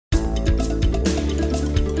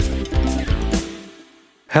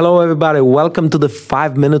Hello, everybody. Welcome to the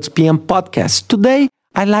 5 Minutes PM podcast. Today,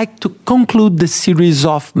 I like to conclude the series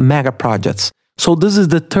of mega projects. So this is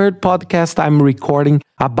the third podcast I'm recording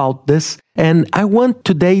about this, and I want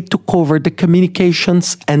today to cover the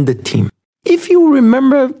communications and the team. If you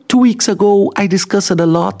remember 2 weeks ago, I discussed a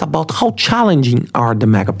lot about how challenging are the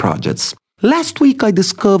mega projects. Last week, I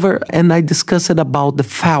discussed about the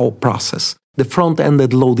FAL process, the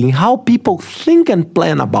front-ended loading, how people think and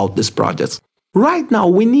plan about these projects. Right now,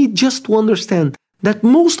 we need just to understand that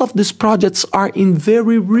most of these projects are in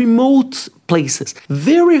very remote places,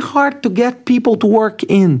 very hard to get people to work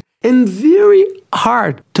in, and very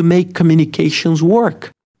hard to make communications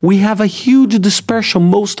work. We have a huge dispersion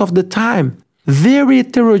most of the time, very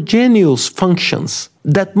heterogeneous functions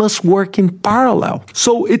that must work in parallel.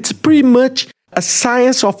 So it's pretty much a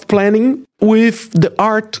science of planning with the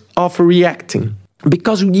art of reacting,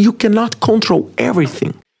 because you cannot control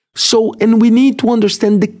everything. So, and we need to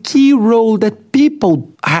understand the key role that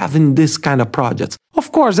people have in this kind of projects.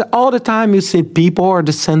 Of course, all the time you say people are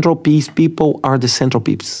the central piece,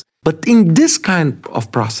 But in this kind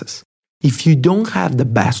of process, if you don't have the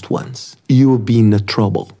best ones, you will be in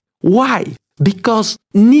trouble. Why? Because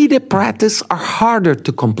needed practice are harder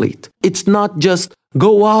to complete. It's not just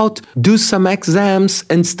go out, do some exams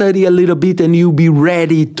and study a little bit and you'll be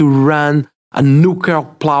ready to run a nuclear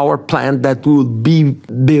power plant that will be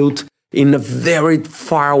built in a very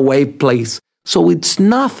far away place. So it's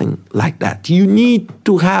nothing like that. You need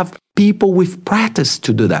to have people with practice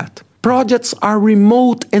to do that. Projects are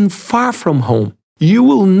remote and far from home. You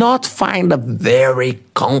will not find a very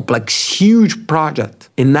complex, huge project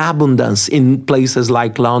in abundance in places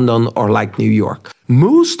like London or like New York.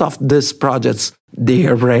 Most of these projects, they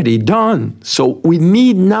are already done. So we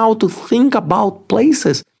need now to think about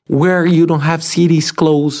places where you don't have cities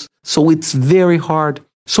close. So it's very hard.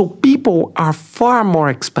 So people are far more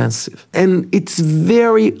expensive. And it's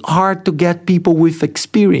very hard to get people with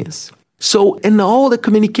experience. So, and all the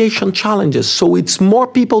communication challenges. So it's more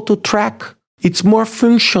people to track. It's more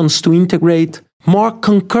functions to integrate, more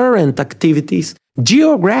concurrent activities,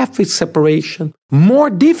 geographic separation, more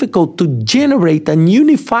difficult to generate a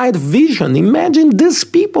unified vision. Imagine these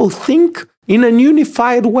people think in a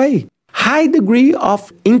unified way. High degree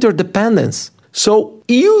of interdependence. So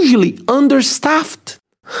usually understaffed.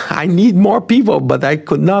 I need more people, but I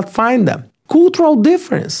could not find them. Cultural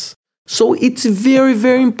difference. So it's very,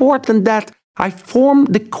 very important that I form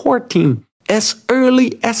the core team as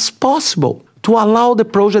early as possible to allow the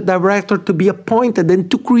project director to be appointed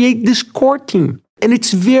and to create this core team. And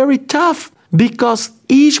it's very tough because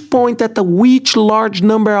each point at which large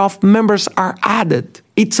number of members are added,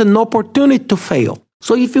 it's an opportunity to fail.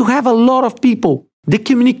 So if you have a lot of people, the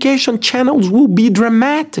communication channels will be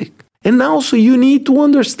dramatic. And also you need to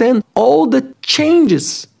understand all the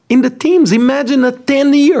changes in the teams. Imagine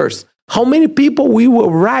 10 years, how many people will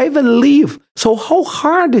arrive and leave. So how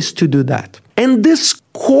hard is to do that? And this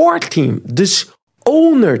core team, this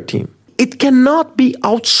owner team, it cannot be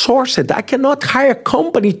outsourced. I cannot hire a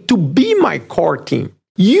company to be my core team.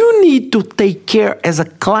 You need to take care as a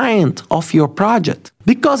client of your project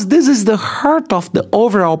because this is the heart of the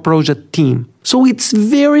overall project team. So it's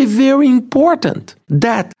very, very important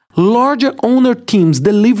that larger owner teams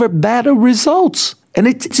deliver better results. And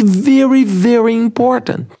it's very, very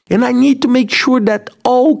important. And I need to make sure that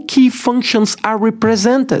all key functions are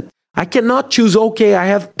represented. I cannot choose, okay, I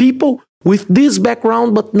have people with this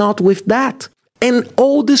background, but not with that. And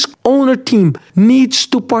all this owner team needs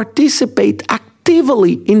to participate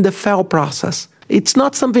actively in the FAL process. It's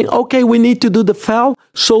not something, okay, we need to do the FAL,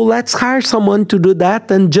 so let's hire someone to do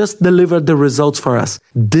that and just deliver the results for us.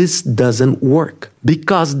 This doesn't work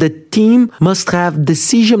because the team must have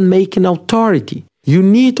decision-making authority. You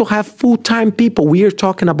need to have full-time people. We are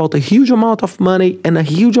talking about a huge amount of money and a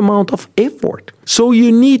huge amount of effort. So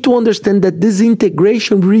you need to understand that this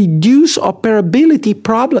integration reduces operability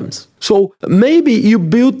problems. So maybe you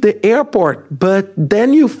build the airport, but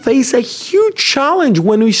then you face a huge challenge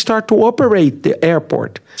when we start to operate the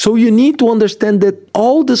airport. So you need to understand that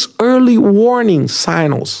all these early warning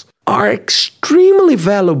signals are extremely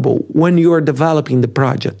valuable when you are developing the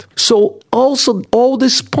project. So also all the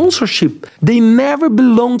sponsorship, they never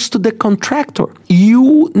belongs to the contractor.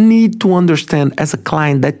 You need to understand as a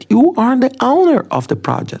client that you are the owner of the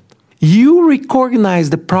project. You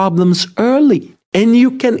recognize the problems early and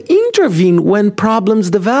you can intervene when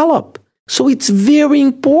problems develop. So it's very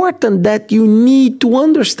important that you need to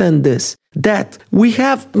understand this, that we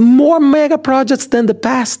have more mega projects than the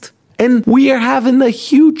past. And we are having a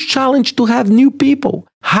huge challenge to have new people,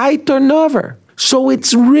 high turnover. So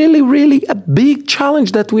it's really, really a big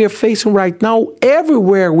challenge that we are facing right now.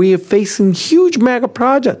 Everywhere we are facing huge mega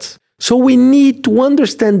projects. So we need to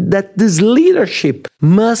understand that this leadership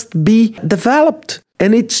must be developed.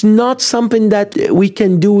 And it's not something that we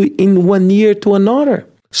can do in 1 year to another.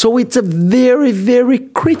 So it's a very, very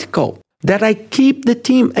critical that I keep the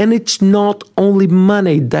team. And it's not only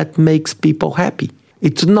money that makes people happy.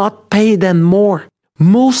 It's not pay them more.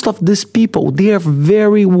 Most of these people, they are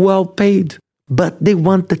very well paid, but they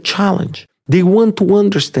want the challenge. They want to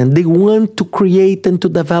understand. They want to create and to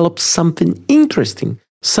develop something interesting,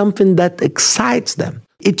 something that excites them.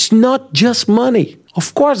 It's not just money.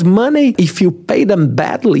 Of course, money, if you pay them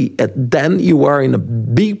badly, then you are in a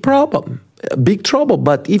big problem, a big trouble.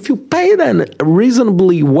 But if you pay them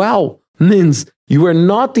reasonably well, means you are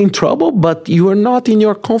not in trouble, but you are not in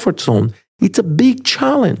your comfort zone. It's a big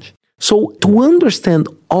challenge. So to understand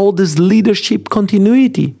all this leadership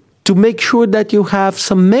continuity, to make sure that you have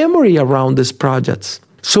some memory around these projects.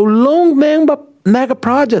 So long mega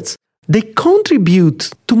projects, they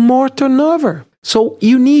contribute to more turnover. So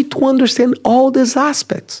you need to understand all these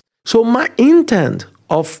aspects. So my intent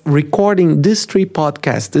of recording these 3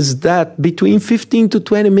 podcasts is that between 15 to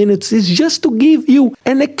 20 minutes is just to give you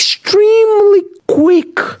an extremely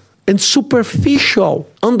quick and superficial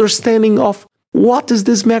understanding of what is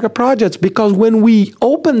this mega projects. Because when we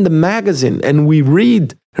open the magazine and we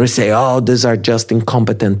read and we say, oh, these are just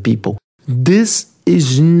incompetent people. This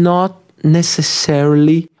is not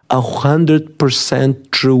necessarily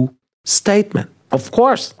 100% true statement. Of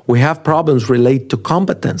course, we have problems related to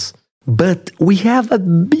competence, but we have a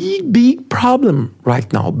big, big problem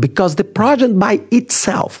right now because the project by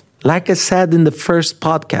itself, like I said in the first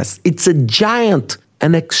podcast, it's a giant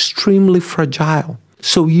and extremely fragile.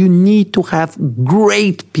 So you need to have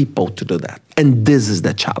great people to do that. And this is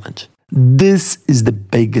the challenge. This is the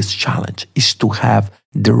biggest challenge, is to have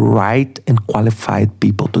the right and qualified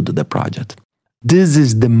people to do the project. This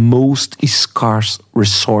is the most scarce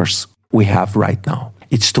resource we have right now.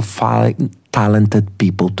 It's to find talented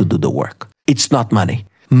people to do the work. It's not money.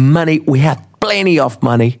 Money, we have plenty of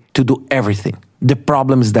money to do everything. The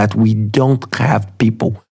problem is that we don't have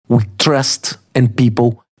people with trust and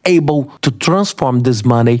people able to transform this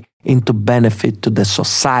money into benefit to the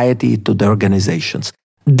society, to the organizations.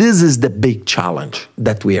 This is the big challenge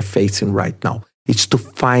that we are facing right now. It's to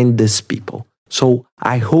find these people. So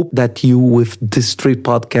I hope that you, with these 3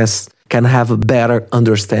 podcasts, can have a better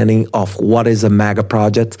understanding of what is a mega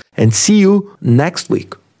project. And see you next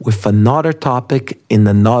week with another topic in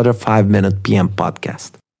another 5 Minute PM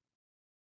podcast.